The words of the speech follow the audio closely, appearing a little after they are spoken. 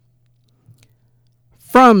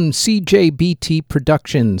From CJBT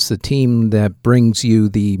Productions, the team that brings you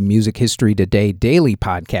the Music History Today Daily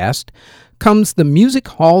podcast, comes the Music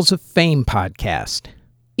Halls of Fame podcast.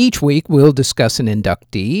 Each week, we'll discuss an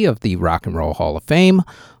inductee of the Rock and Roll Hall of Fame,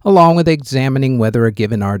 along with examining whether a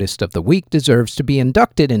given artist of the week deserves to be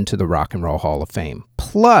inducted into the Rock and Roll Hall of Fame.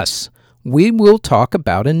 Plus, we will talk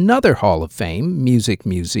about another Hall of Fame, Music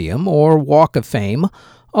Museum, or Walk of Fame,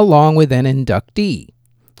 along with an inductee.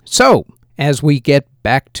 So, as we get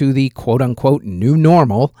back to the quote-unquote new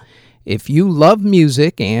normal, if you love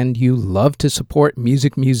music and you love to support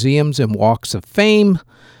music museums and walks of fame,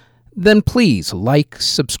 then please like,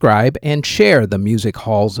 subscribe, and share the Music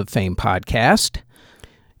Halls of Fame podcast.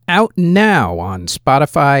 Out now on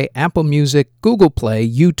Spotify, Apple Music, Google Play,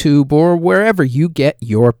 YouTube, or wherever you get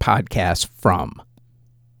your podcasts from.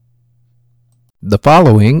 The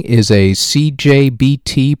following is a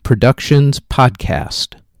CJBT Productions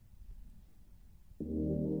podcast.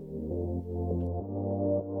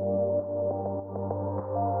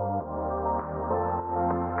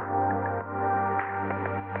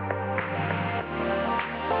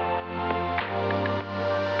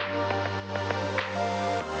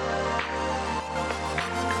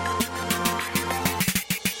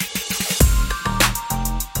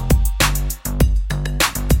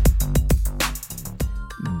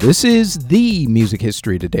 This is the Music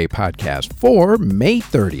History Today podcast for May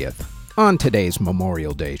 30th. On today's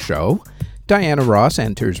Memorial Day show, Diana Ross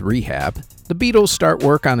enters rehab, the Beatles start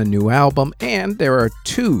work on a new album, and there are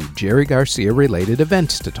two Jerry Garcia-related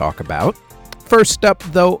events to talk about. First up,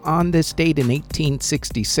 though, on this date in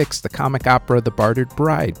 1866, the comic opera The Bartered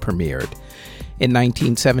Bride premiered. In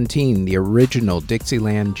 1917, the original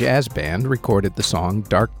Dixieland Jazz Band recorded the song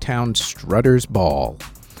Darktown Strutter's Ball.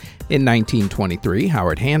 In 1923,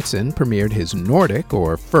 Howard Hanson premiered his Nordic,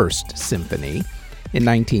 or First, Symphony. In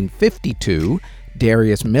 1952,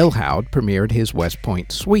 Darius Milhaud premiered his West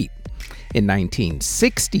Point Suite. In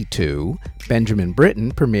 1962, Benjamin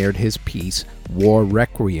Britten premiered his piece War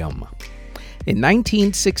Requiem. In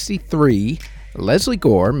 1963, Leslie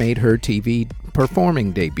Gore made her TV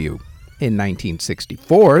performing debut. In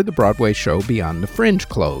 1964, the Broadway show Beyond the Fringe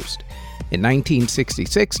closed. In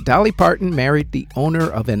 1966, Dolly Parton married the owner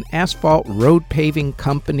of an asphalt road paving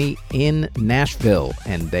company in Nashville,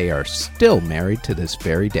 and they are still married to this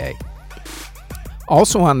very day.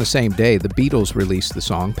 Also on the same day, the Beatles released the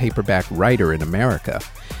song Paperback Writer in America.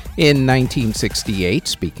 In 1968,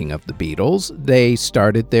 speaking of the Beatles, they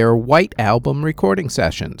started their White Album recording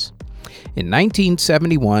sessions. In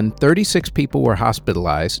 1971, 36 people were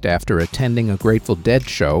hospitalized after attending a Grateful Dead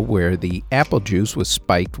show where the apple juice was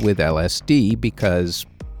spiked with LSD because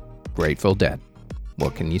Grateful Dead.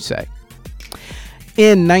 What can you say?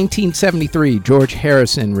 In 1973, George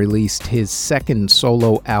Harrison released his second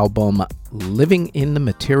solo album, Living in the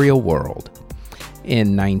Material World.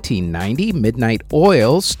 In 1990, Midnight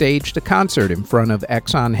Oil staged a concert in front of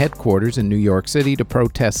Exxon headquarters in New York City to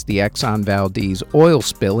protest the Exxon Valdez oil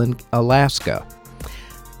spill in Alaska.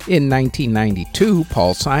 In 1992,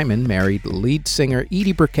 Paul Simon married lead singer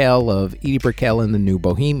Edie Brickell of Edie Brickell and the New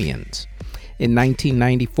Bohemians. In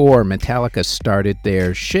 1994, Metallica started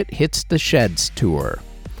their Shit Hits the Sheds tour.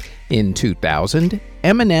 In 2000,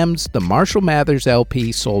 Eminem's The Marshall Mathers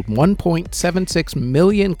LP sold 1.76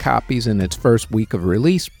 million copies in its first week of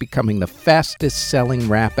release, becoming the fastest-selling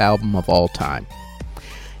rap album of all time.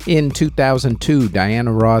 In 2002,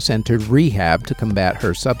 Diana Ross entered rehab to combat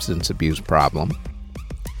her substance abuse problem.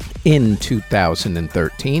 In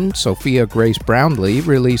 2013, Sophia Grace Brownlee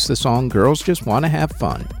released the song Girls Just Wanna Have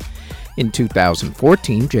Fun. In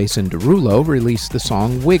 2014, Jason Derulo released the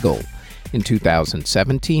song Wiggle. In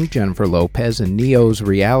 2017, Jennifer Lopez and Neo's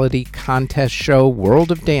reality contest show World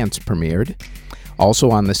of Dance premiered.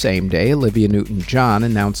 Also on the same day, Olivia Newton-John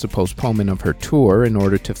announced the postponement of her tour in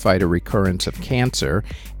order to fight a recurrence of cancer,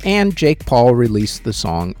 and Jake Paul released the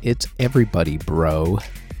song It's Everybody Bro.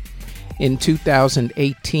 In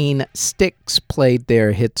 2018, Styx played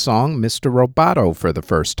their hit song Mr. Roboto for the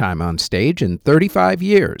first time on stage in 35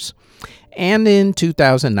 years. And in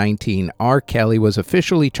 2019, R. Kelly was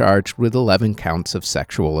officially charged with 11 counts of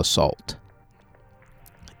sexual assault.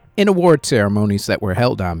 In award ceremonies that were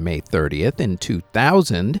held on May 30th, in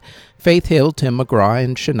 2000, Faith Hill, Tim McGraw,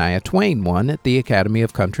 and Shania Twain won at the Academy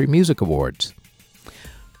of Country Music Awards.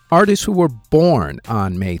 Artists who were born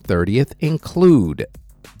on May 30th include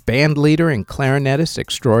bandleader and clarinetist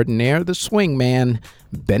extraordinaire, the swing man,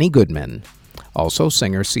 Benny Goodman. Also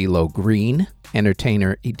singer CeeLo Green,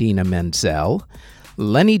 entertainer Idina Menzel,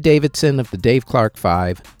 Lenny Davidson of the Dave Clark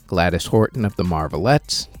Five, Gladys Horton of the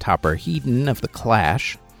Marvelettes, Topper Headon of The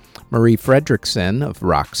Clash, Marie Fredriksson of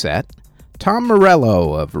Roxette, Tom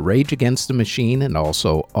Morello of Rage Against the Machine and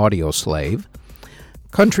also Audioslave,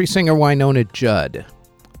 country singer Wynonna Judd,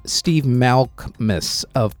 Steve Malkmus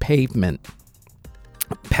of Pavement,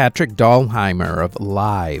 Patrick Dahlheimer of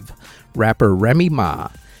Live, rapper Remy Ma,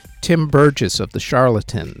 Tim Burgess of the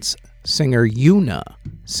Charlatans, singer Yuna,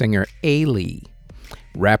 singer Ailey,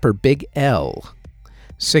 rapper Big L,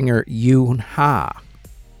 singer Yoon Ha,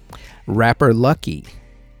 rapper Lucky,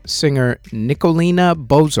 singer Nicolina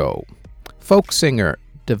Bozo, folk singer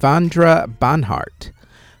Devendra Banhart,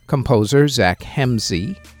 composer Zach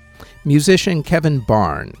Hemsey, musician Kevin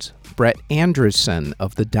Barnes, Brett Anderson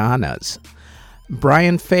of the Donnas,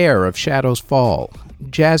 Brian Fair of Shadows Fall,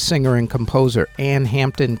 jazz singer and composer Ann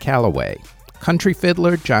Hampton Calloway, country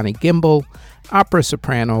fiddler Johnny Gimbel, opera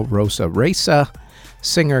soprano Rosa Reza,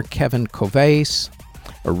 singer Kevin Kovace,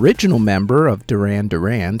 original member of Duran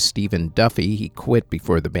Duran Stephen Duffy, he quit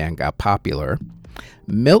before the band got popular,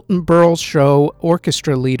 Milton Berle Show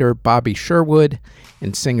orchestra leader Bobby Sherwood,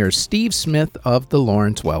 and singer Steve Smith of The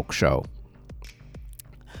Lawrence Welk Show.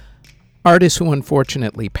 Artists who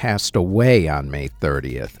unfortunately passed away on May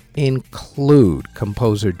 30th include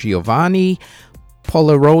composer Giovanni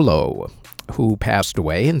Polarolo, who passed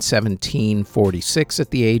away in 1746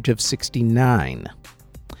 at the age of 69.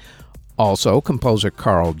 Also, composer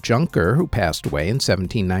Carl Junker, who passed away in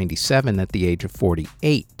 1797 at the age of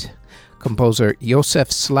 48. Composer Josef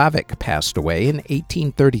Slavik passed away in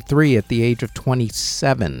 1833 at the age of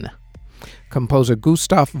 27. Composer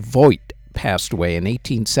Gustav Voigt passed away in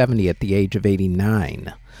 1870 at the age of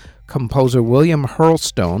 89. Composer William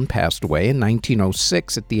Hurlstone passed away in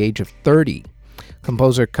 1906 at the age of 30.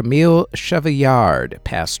 Composer Camille Chevillard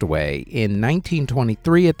passed away in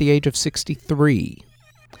 1923 at the age of 63.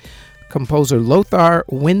 Composer Lothar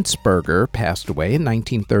Winsberger passed away in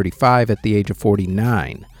 1935 at the age of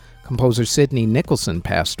 49. Composer Sidney Nicholson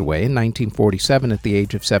passed away in 1947 at the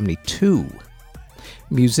age of 72.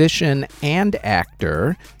 Musician and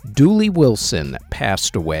actor Dooley Wilson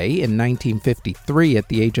passed away in 1953 at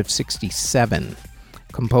the age of 67.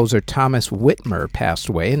 Composer Thomas Whitmer passed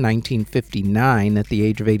away in 1959 at the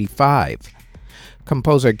age of 85.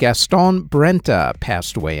 Composer Gaston Brenta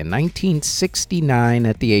passed away in 1969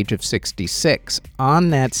 at the age of 66.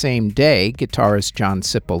 On that same day, guitarist John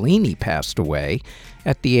Cipollini passed away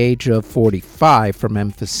at the age of 45 from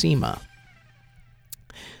emphysema.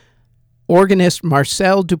 Organist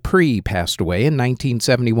Marcel Dupree passed away in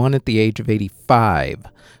 1971 at the age of 85.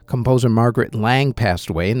 Composer Margaret Lang passed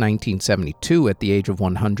away in 1972 at the age of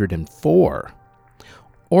 104.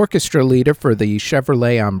 Orchestra leader for the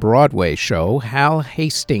Chevrolet on Broadway show, Hal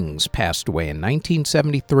Hastings, passed away in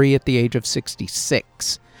 1973 at the age of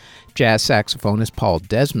 66. Jazz saxophonist Paul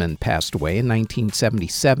Desmond passed away in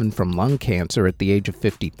 1977 from lung cancer at the age of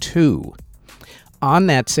 52. On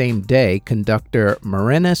that same day, conductor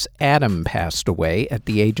Marinus Adam passed away at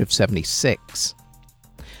the age of 76.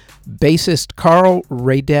 Bassist Carl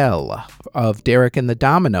Radell of Derek and the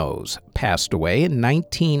Dominoes passed away in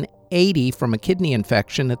 1980 from a kidney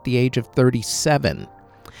infection at the age of 37.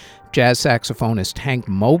 Jazz saxophonist Hank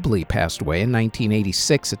Mobley passed away in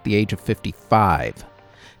 1986 at the age of 55.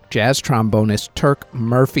 Jazz trombonist Turk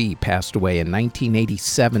Murphy passed away in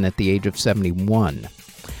 1987 at the age of 71.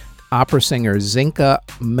 Opera singer Zinka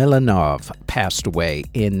Milanov passed away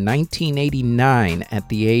in 1989 at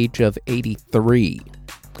the age of 83.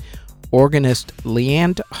 Organist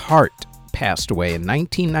Leanne Hart passed away in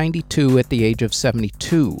 1992 at the age of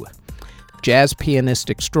 72. Jazz pianist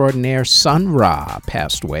extraordinaire Sun Ra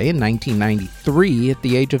passed away in 1993 at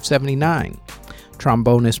the age of 79.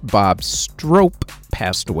 Trombonist Bob Strope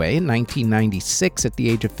passed away in 1996 at the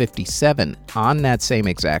age of 57. On that same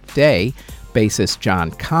exact day, bassist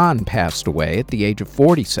John Kahn passed away at the age of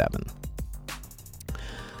 47.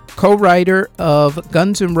 Co-writer of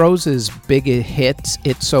Guns N' Roses' big hits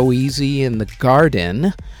It's So Easy and The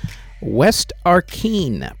Garden, West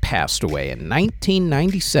Arkeen passed away in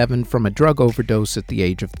 1997 from a drug overdose at the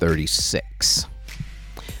age of 36.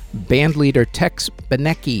 Bandleader Tex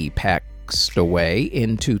Benecki passed away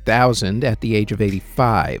in 2000 at the age of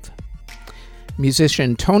 85.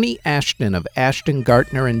 Musician Tony Ashton of Ashton,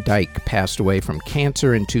 Gartner, and Dyke passed away from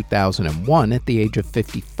cancer in 2001 at the age of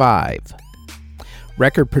 55.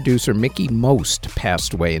 Record producer Mickey Most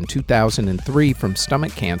passed away in 2003 from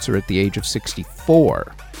stomach cancer at the age of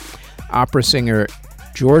 64. Opera singer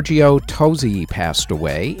Giorgio Tozzi passed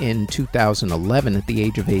away in 2011 at the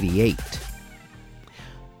age of 88.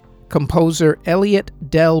 Composer Elliot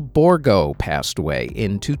Del Borgo passed away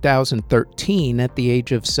in 2013 at the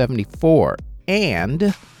age of 74.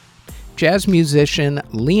 And jazz musician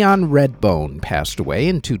Leon Redbone passed away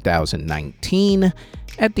in 2019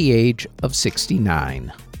 at the age of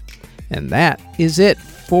 69. And that is it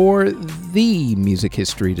for the Music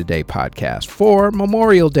History Today podcast for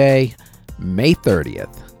Memorial Day, May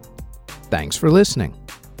 30th. Thanks for listening.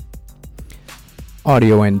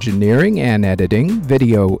 Audio engineering and editing,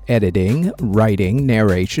 video editing, writing,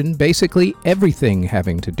 narration, basically everything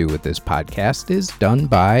having to do with this podcast is done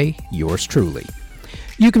by yours truly.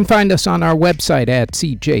 You can find us on our website at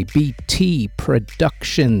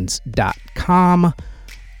cjbtproductions.com.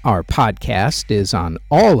 Our podcast is on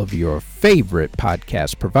all of your favorite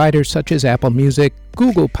podcast providers such as Apple Music,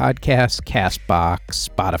 Google Podcasts, CastBox,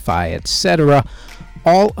 Spotify, etc.,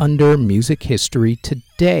 all under Music History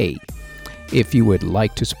Today. If you would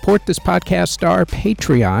like to support this podcast, our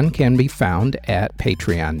Patreon can be found at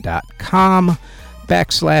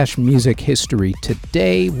patreon.com/Music History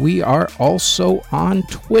Today. We are also on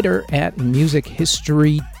Twitter at Music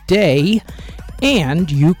History Day,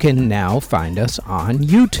 and you can now find us on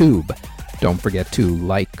YouTube. Don't forget to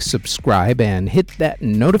like, subscribe, and hit that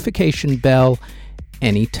notification bell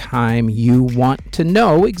anytime you want to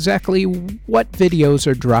know exactly what videos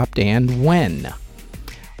are dropped and when.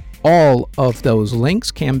 All of those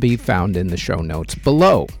links can be found in the show notes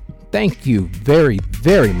below. Thank you very,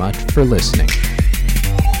 very much for listening.